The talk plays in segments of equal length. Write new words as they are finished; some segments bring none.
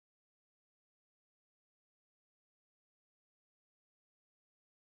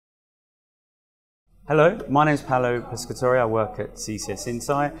Hello, my name is Paolo Pescatore. I work at CCS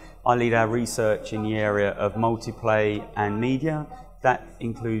Insight. I lead our research in the area of multiplay and media. That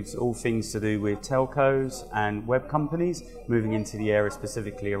includes all things to do with telcos and web companies, moving into the area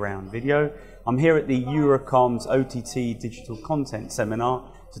specifically around video. I'm here at the Eurocom's OTT Digital Content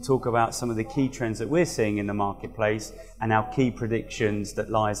Seminar to talk about some of the key trends that we're seeing in the marketplace and our key predictions that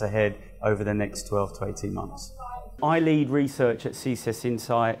lies ahead over the next 12 to 18 months. I lead research at CCS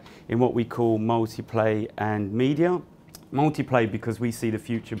Insight in what we call multiplay and media. Multiplay because we see the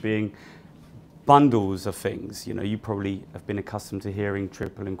future being bundles of things. You know, you probably have been accustomed to hearing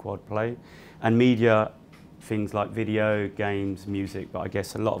triple and quad play. And media, things like video, games, music, but I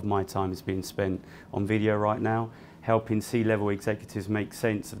guess a lot of my time is being spent on video right now, helping C-level executives make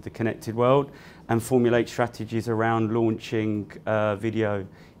sense of the connected world and formulate strategies around launching video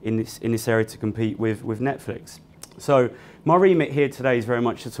in this area to compete with Netflix. So my remit here today is very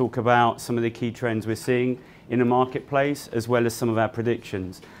much to talk about some of the key trends we're seeing in the marketplace, as well as some of our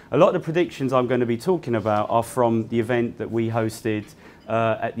predictions. A lot of the predictions I'm going to be talking about are from the event that we hosted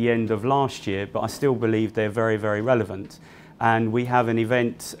at the end of last year, but I still believe they're very, very relevant. And we have an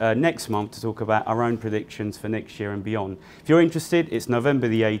event next month to talk about our own predictions for next year and beyond. If you're interested, it's November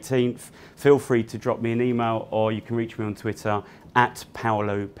the 18th. Feel free to drop me an email, or you can reach me on Twitter at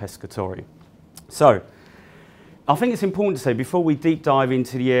Paolo Pescatore. So, I think it's important to say, before we deep dive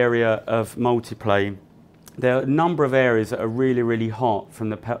into the area of multiplay, there are a number of areas that are really, really hot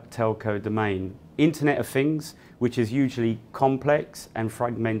from the telco domain. Internet of Things, which is usually complex and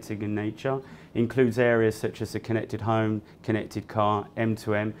fragmented in nature, includes areas such as the connected home, connected car,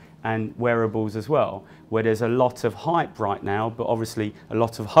 M2M, and wearables as well, where there's a lot of hype right now, but obviously a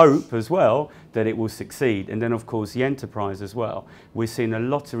lot of hope as well that it will succeed. And then of course the enterprise as well. We're seeing a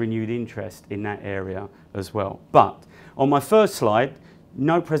lot of renewed interest in that area as well. But on my first slide,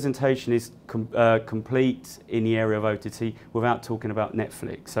 no presentation is complete in the area of OTT without talking about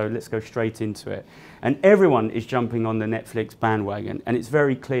Netflix. So let's go straight into it. And everyone is jumping on the Netflix bandwagon, and it's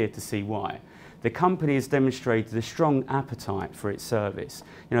very clear to see why. The company has demonstrated a strong appetite for its service.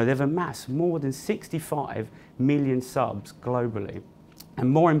 You know, they've amassed more than 65 million subs globally. And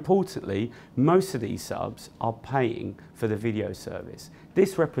more importantly, most of these subs are paying for the video service.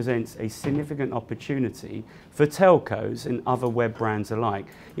 This represents a significant opportunity for telcos and other web brands alike.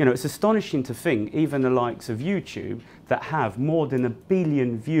 You know, it's astonishing to think even the likes of YouTube, that have more than 1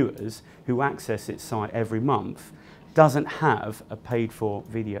 billion viewers who access its site every month, doesn't have a paid-for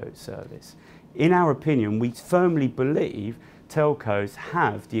video service. In our opinion, we firmly believe telcos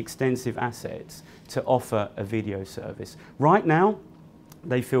have the extensive assets to offer a video service. Right now,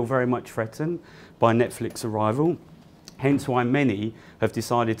 they feel very much threatened by Netflix's arrival, hence why many have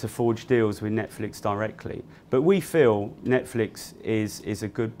decided to forge deals with Netflix directly. But we feel Netflix is a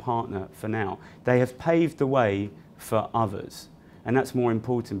good partner for now. They have paved the way for others. And that's more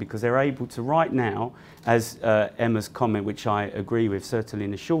important because they're able to right now, as Emma's comment, which I agree with, certainly in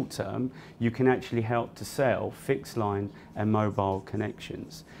the short term, you can actually help to sell fixed line and mobile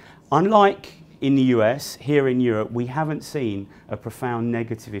connections. Unlike in the US, here in Europe, we haven't seen a profound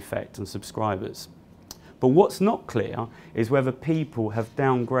negative effect on subscribers. But what's not clear is whether people have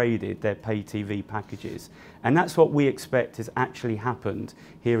downgraded their pay TV packages. And that's what we expect has actually happened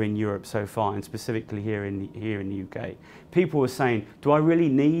here in Europe so far, and specifically here in the UK. People are saying, do I really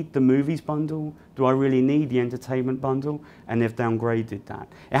need the movies bundle? Do I really need the entertainment bundle? And they've downgraded that.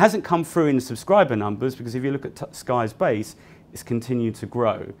 It hasn't come through in the subscriber numbers, because if you look at Sky's base, it's continued to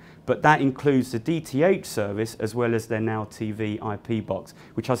grow. But that includes the DTH service as well as their Now TV IP box,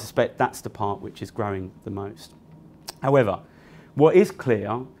 which I suspect that's the part which is growing the most. However, what is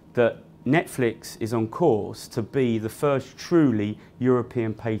clear that Netflix is on course to be the first truly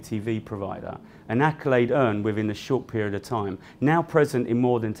European pay TV provider, an accolade earned within a short period of time, now present in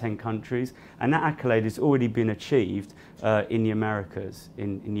more than 10 countries, and that accolade has already been achieved in the Americas,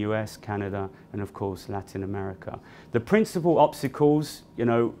 in US, Canada, and of course Latin America. The principal obstacles, you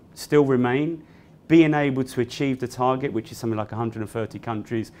know, still remain. Being able to achieve the target, which is something like 130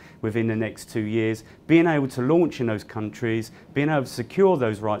 countries within the next 2 years, being able to launch in those countries, being able to secure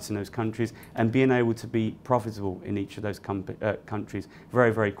those rights in those countries, and being able to be profitable in each of those countries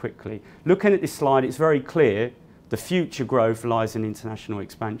very, very quickly. Looking at this slide, it's very clear the future growth lies in international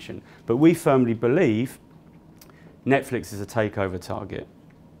expansion. But we firmly believe Netflix is a takeover target.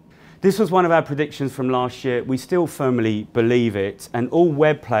 This was one of our predictions from last year. We still firmly believe it, and all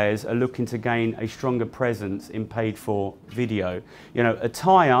web players are looking to gain a stronger presence in paid-for video. You know, a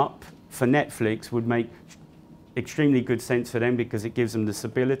tie-up for Netflix would make extremely good sense for them because it gives them the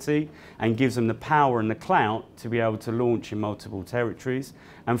stability and gives them the power and the clout to be able to launch in multiple territories.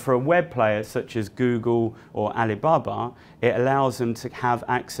 And for a web player such as Google or Alibaba, it allows them to have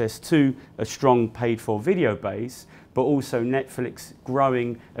access to a strong paid-for video base, but also Netflix's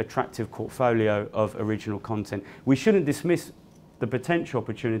growing attractive portfolio of original content. We shouldn't dismiss the potential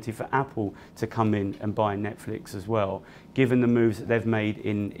opportunity for Apple to come in and buy Netflix as well, given the moves that they've made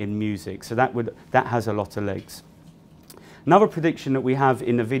in music. So that has a lot of legs. Another prediction that we have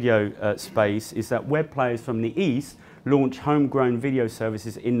in the video space is that web players from the East launch homegrown video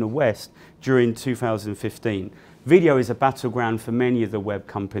services in the West during 2015. Video is a battleground for many of the web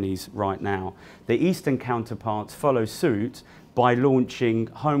companies right now. The Eastern counterparts follow suit by launching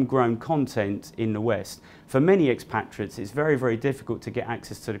homegrown content in the West. For many expatriates, it's very, very difficult to get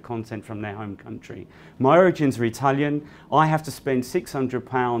access to the content from their home country. My origins are Italian. I have to spend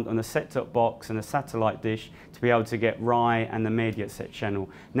 £600 on a set-top box and a satellite dish to be able to get Rai and the Mediaset channel.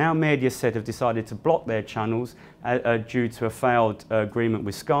 Now Mediaset have decided to block their channels due to a failed agreement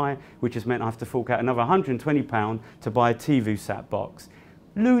with Sky, which has meant I have to fork out another £120 to buy a TV-sat box.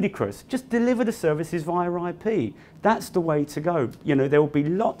 Ludicrous. Just deliver the services via IP. That's the way to go. You know, there will be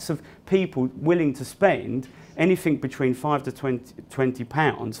lots of people willing to spend anything between £5 to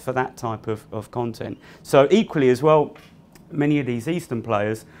 £20 for that type of content. So equally as well, many of these Eastern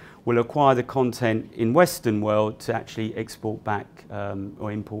players will acquire the content in Western world to actually export back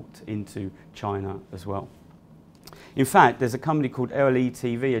or import into China as well. In fact, there's a company called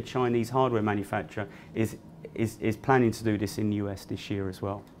LETV, a Chinese hardware manufacturer, is planning to do this in the US this year as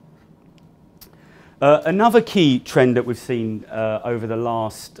well. Another key trend that we've seen over the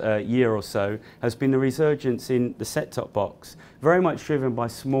last year or so has been the resurgence in the set-top box, very much driven by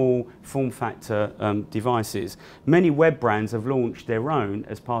small form factor devices. Many web brands have launched their own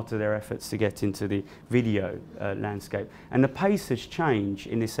as part of their efforts to get into the video landscape. And the pace of change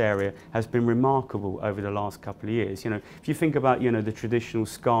in this area has been remarkable over the last couple of years. You know, if you think about, you know, the traditional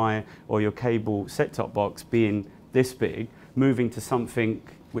Sky or your cable set-top box being this big, moving to something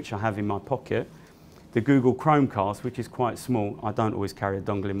which I have in my pocket, the Google Chromecast, which is quite small. I don't always carry a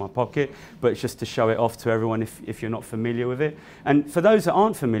dongle in my pocket, but it's just to show it off to everyone if you're not familiar with it. And for those that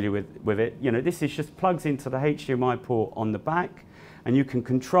aren't familiar with it, you know, this is just plugs into the HDMI port on the back, and you can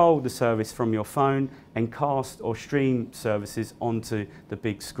control the service from your phone and cast or stream services onto the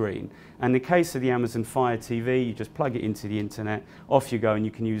big screen. And in the case of the Amazon Fire TV, you just plug it into the internet, off you go, and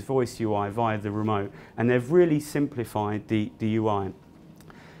you can use Voice UI via the remote. And they've really simplified the UI.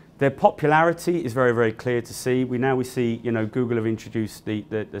 Their popularity is very, very clear to see. We see, you know, Google have introduced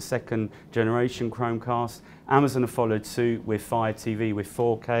the second generation Chromecast. Amazon have followed suit with Fire TV with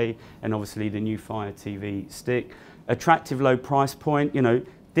 4K, and obviously the new Fire TV stick. Attractive low price point, you know,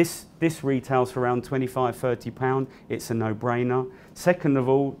 this retails for around £25, £30. It's a no-brainer. Second of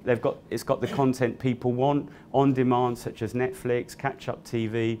all, it's got the content people want on demand, such as Netflix, catch-up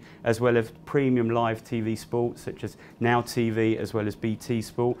TV, as well as premium live TV sports, such as Now TV, as well as BT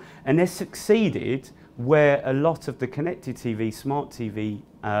Sport. And they've succeeded where a lot of the connected TV, smart TV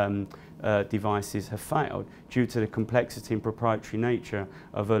devices have failed due to the complexity and proprietary nature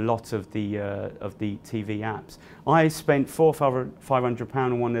of a lot of the TV apps. I spent £400–500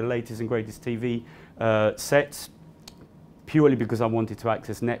 on one of the latest and greatest TV sets purely because I wanted to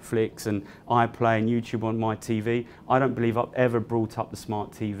access Netflix and iPlay and YouTube on my TV. I don't believe I've ever brought up the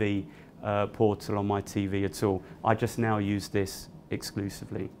smart TV portal on my TV at all. I just now use this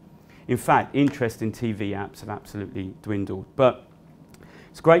exclusively. In fact, interest in TV apps have absolutely dwindled. But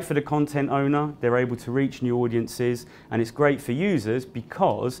it's great for the content owner. They're able to reach new audiences, and it's great for users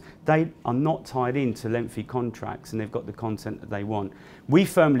because they are not tied into lengthy contracts and they've got the content that they want. We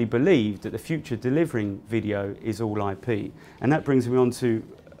firmly believe that the future delivering video is all IP, and that brings me on to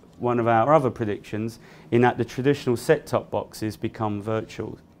one of our other predictions, in that the traditional set-top boxes become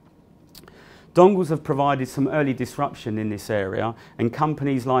virtual. Dongles have provided some early disruption in this area, and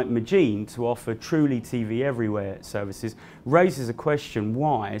companies like Magene to offer truly TV everywhere services raises a question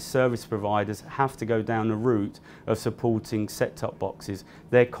why service providers have to go down the route of supporting set-top boxes.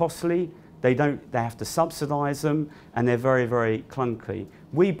 They're costly, they have to subsidise them, and they're very, very clunky.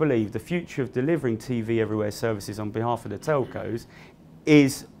 We believe the future of delivering TV everywhere services on behalf of the telcos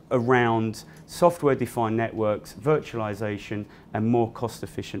is around software-defined networks, virtualisation, and more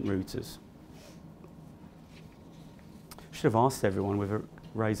cost-efficient routers. Should have asked everyone with a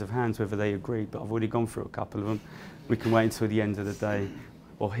raise of hands whether they agreed, but I've already gone through a couple of them. We can wait until the end of the day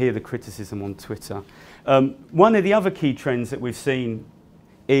or hear the criticism on Twitter. One of the other key trends that we've seen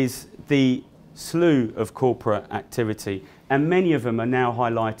is the slew of corporate activity And many of them are now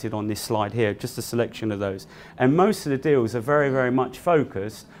highlighted on this slide here, just a selection of those. And most of the deals are very, very much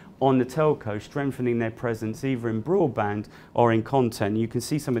focused on the telco strengthening their presence either in broadband or in content. You can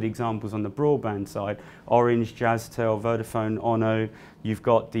see some of the examples on the broadband side: Orange, Jazztel, Vodafone, Ono. You've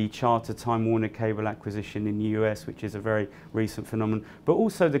got the Charter Time Warner Cable acquisition in the US, which is a very recent phenomenon. But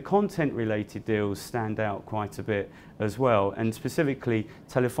also the content-related deals stand out quite a bit as well, and specifically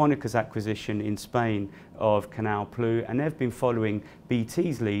Telefónica's acquisition in Spain of Canal Plus, and they've been following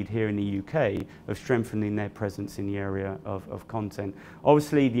BT's lead here in the UK of strengthening their presence in the area of content.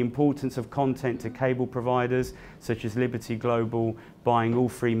 Obviously, the importance of content to cable providers such as Liberty Global buying All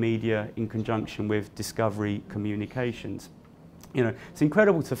Free Media in conjunction with Discovery Communications. You know, it's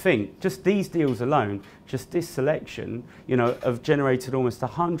incredible to think, just these deals alone, just this selection, you know, have generated almost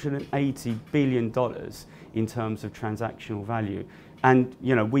 $180 billion in terms of transactional value. And,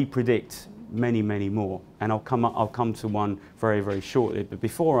 you know, we predict many, many more. And I'll come to one very, very shortly. But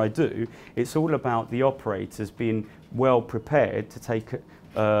before I do, it's all about the operators being well prepared to take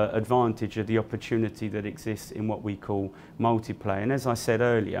advantage of the opportunity that exists in what we call multiplay. And as I said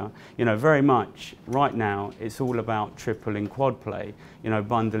earlier, you know, very much right now it's all about triple and quad play, you know,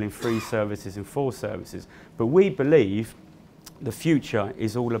 bundling 3 services and 4 services. But we believe the future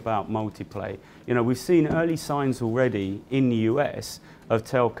is all about multiplay. You know, we've seen early signs already in the US of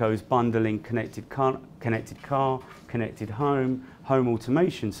telcos bundling connected car, connected home, home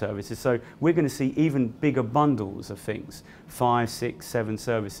automation services. So we're going to see even bigger bundles of things, 5, 6, 7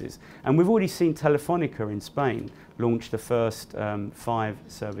 services. And we've already seen Telefónica in Spain launch the first 5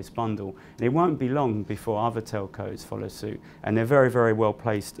 service bundle. And it won't be long before other telcos follow suit. And they're very, very well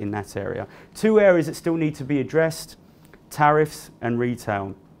placed in that area. 2 areas that still need to be addressed: tariffs and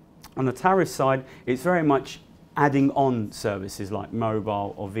retail. On the tariff side, it's very much adding on services like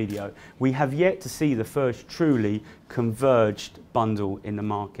mobile or video. We have yet to see the first truly converged bundle in the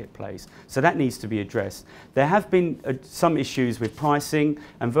marketplace. So that needs to be addressed. There have been some issues with pricing,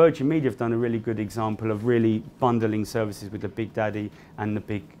 and Virgin Media have done a really good example of really bundling services with the Big Daddy and the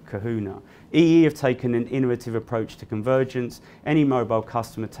Big Kahuna. EE have taken an innovative approach to convergence. Any mobile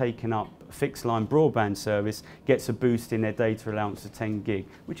customer taking up a fixed line broadband service gets a boost in their data allowance of 10 gig,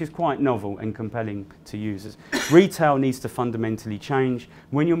 which is quite novel and compelling to users. Retail needs to fundamentally change.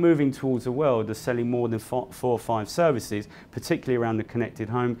 When you're moving towards a world of selling more than 4 or 5 services, particularly around the connected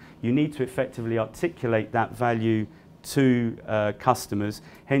home, you need to effectively articulate that value to customers,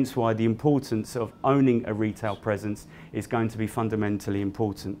 hence why the importance of owning a retail presence is going to be fundamentally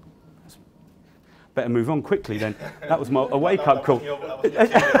important. Better move on quickly then. That was a wake-up call.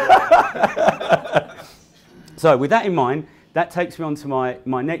 So with that in mind, that takes me on to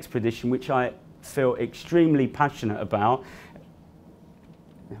my next prediction, which I feel extremely passionate about.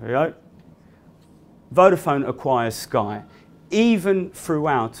 There we go. Vodafone acquires Sky. Even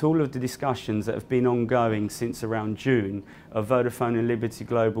throughout all of the discussions that have been ongoing since around June of Vodafone and Liberty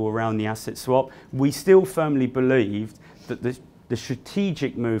Global around the asset swap, we still firmly believed that the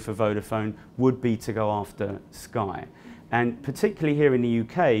strategic move for Vodafone would be to go after Sky. And particularly here in the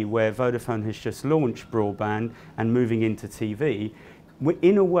UK, where Vodafone has just launched broadband and moving into TV, we're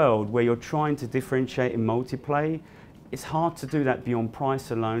in a world where you're trying to differentiate in multiplay. It's hard to do that beyond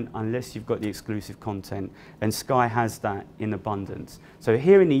price alone unless you've got the exclusive content, and Sky has that in abundance. So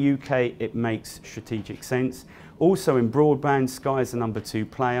here in the UK, it makes strategic sense. Also in broadband, Sky is the #2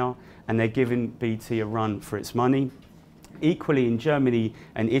 player, and they're giving BT a run for its money. Equally in Germany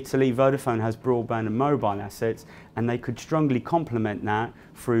and Italy, Vodafone has broadband and mobile assets, and they could strongly complement that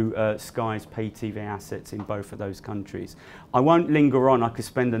through Sky's pay TV assets in both of those countries. I won't linger on. I could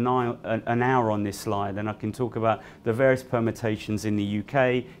spend an hour on this slide, and I can talk about the various permutations in the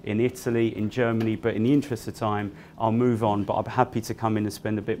UK, in Italy, in Germany, but in the interest of time, I'll move on, but I'm happy to come in and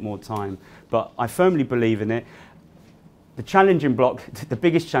spend a bit more time. But I firmly believe in it. The challenging block, the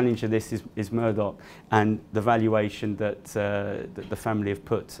biggest challenge of this is Murdoch and the valuation that the family have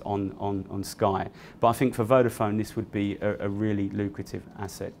put on Sky. But I think for Vodafone, this would be a really lucrative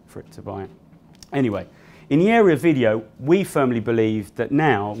asset for it to buy. Anyway, in the area of video, we firmly believe that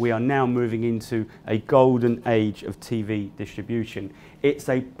we are now moving into a golden age of TV distribution. It's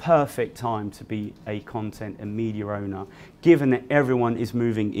a perfect time to be a content and media owner, given that everyone is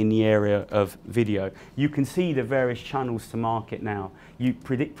moving in the area of video. You can see the various channels to market now. You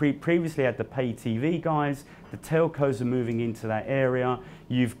previously had the pay TV guys, the telcos are moving into that area.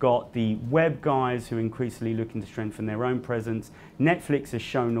 You've got the web guys who are increasingly looking to strengthen their own presence. Netflix has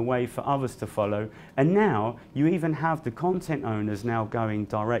shown the way for others to follow. And now you even have the content owners now going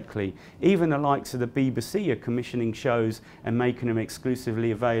directly. Even the likes of the BBC are commissioning shows and making them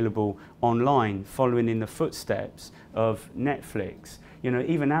exclusively available online, following in the footsteps of Netflix. You know,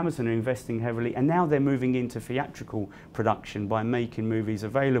 even Amazon are investing heavily, and now they're moving into theatrical production by making movies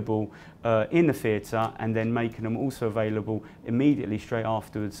available in the theatre and then making them also available immediately straight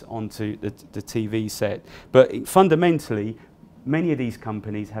afterwards onto the TV set. But fundamentally, many of these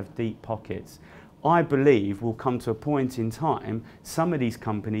companies have deep pockets. I believe we'll come to a point in time, some of these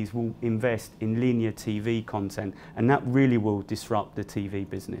companies will invest in linear TV content, and that really will disrupt the TV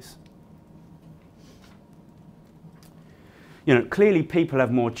business. You know, clearly people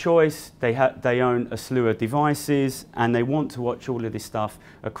have more choice, they own a slew of devices and they want to watch all of this stuff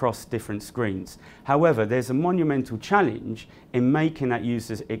across different screens. However, there's a monumental challenge in making that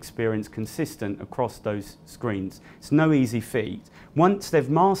user experience consistent across those screens. It's no easy feat. Once they've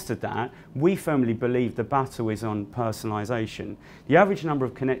mastered that, we firmly believe the battle is on personalisation. The average number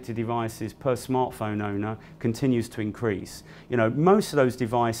of connected devices per smartphone owner continues to increase. You know, most of those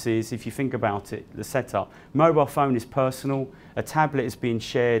devices, if you think about it, the setup, mobile phone is personal, a tablet is being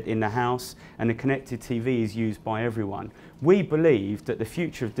shared in the house, and a connected TV is used by everyone. We believe that the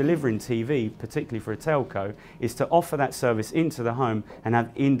future of delivering TV, particularly for a telco, is to offer that service into the home and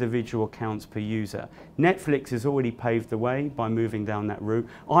have individual accounts per user. Netflix has already paved the way by moving down that route.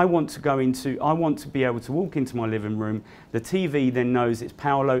 I want to be able to walk into my living room, the TV then knows it's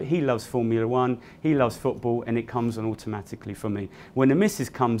Paolo, he loves Formula 1, he loves football, and it comes on automatically for me. When the missus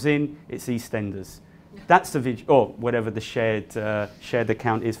comes in, it's EastEnders. That's the video, or whatever the shared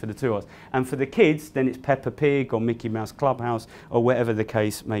account is for the two of us. And for the kids, then it's Peppa Pig or Mickey Mouse Clubhouse or whatever the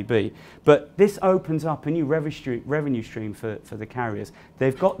case may be. But this opens up a new revenue stream for the carriers.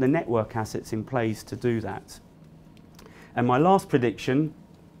 They've got the network assets in place to do that. And my last prediction,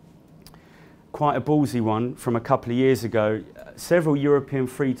 quite a ballsy one from a couple of years ago, several European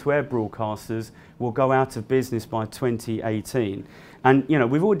free-to-air broadcasters will go out of business by 2018. And you know,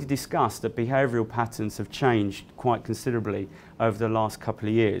 we've already discussed that behavioural patterns have changed quite considerably over the last couple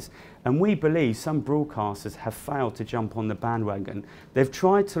of years. And we believe some broadcasters have failed to jump on the bandwagon. They've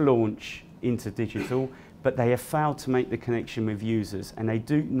tried to launch into digital, but they have failed to make the connection with users, and they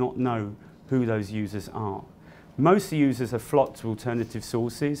do not know who those users are. Most users have flocked to alternative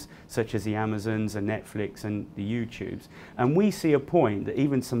sources, such as the Amazons and Netflix and the YouTubes. And we see a point that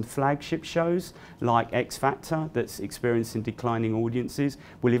even some flagship shows, like X Factor, that's experiencing declining audiences,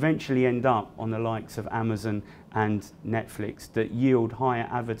 will eventually end up on the likes of Amazon and Netflix that yield higher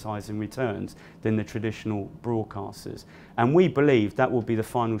advertising returns than the traditional broadcasters. And we believe that will be the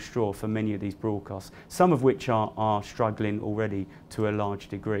final straw for many of these broadcasts, some of which are struggling already to a large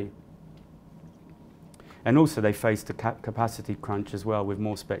degree. And also they face the capacity crunch as well, with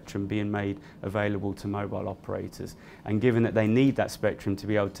more spectrum being made available to mobile operators. And given that they need that spectrum to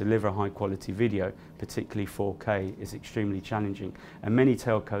be able to deliver high quality video, particularly 4K, is extremely challenging. And many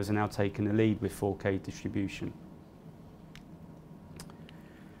telcos are now taking the lead with 4K distribution.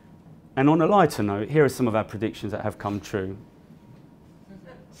 And on a lighter note, here are some of our predictions that have come true.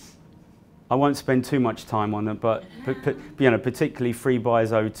 I won't spend too much time on them, but you know, particularly Free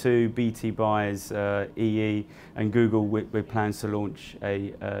Buys O2, BT Buys EE, and Google with plans to launch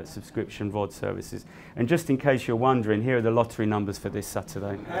a subscription VOD services. And just in case you're wondering, here are the lottery numbers for this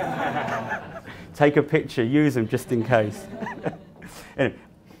Saturday. Take a picture, use them just in case. Anyway,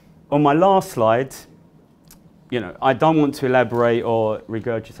 on my last slide, you know, I don't want to elaborate or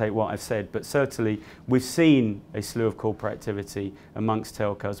regurgitate what I've said, but certainly we've seen a slew of corporate activity amongst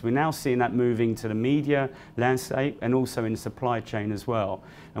telcos. We're now seeing that moving to the media landscape and also in the supply chain as well.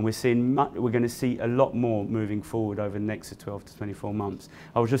 And we're going to see a lot more moving forward over the next 12 to 24 months.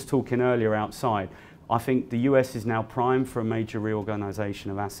 I was just talking earlier outside. I think the US is now primed for a major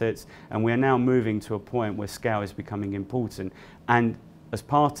reorganization of assets, and we're now moving to a point where scale is becoming important. And as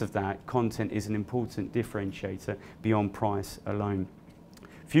part of that, content is an important differentiator beyond price alone.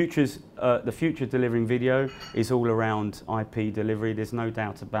 The future of delivering video is all around IP delivery, there's no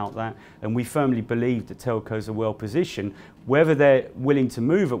doubt about that, and we firmly believe that telcos are well positioned. Whether they're willing to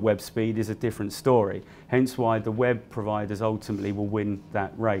move at web speed is a different story, hence why the web providers ultimately will win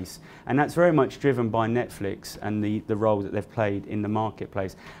that race. And that's very much driven by Netflix and the role that they've played in the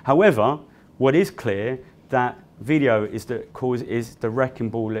marketplace. However, what is clear, that video is the wrecking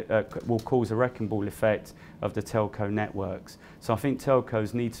ball, will cause a wrecking ball effect of the telco networks. So I think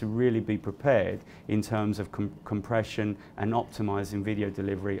telcos need to really be prepared in terms of compression and optimizing video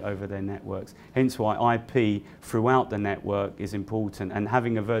delivery over their networks. Hence why IP throughout the network is important, and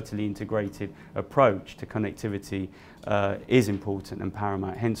having a vertically integrated approach to connectivity is important and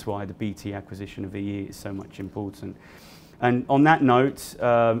paramount. Hence why the BT acquisition of EE is so much important. And on that note,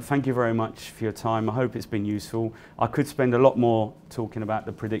 thank you very much for your time. I hope it's been useful. I could spend a lot more talking about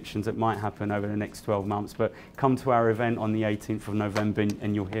the predictions that might happen over the next 12 months, but come to our event on the 18th of November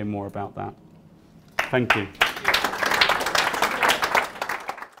and you'll hear more about that. Thank you.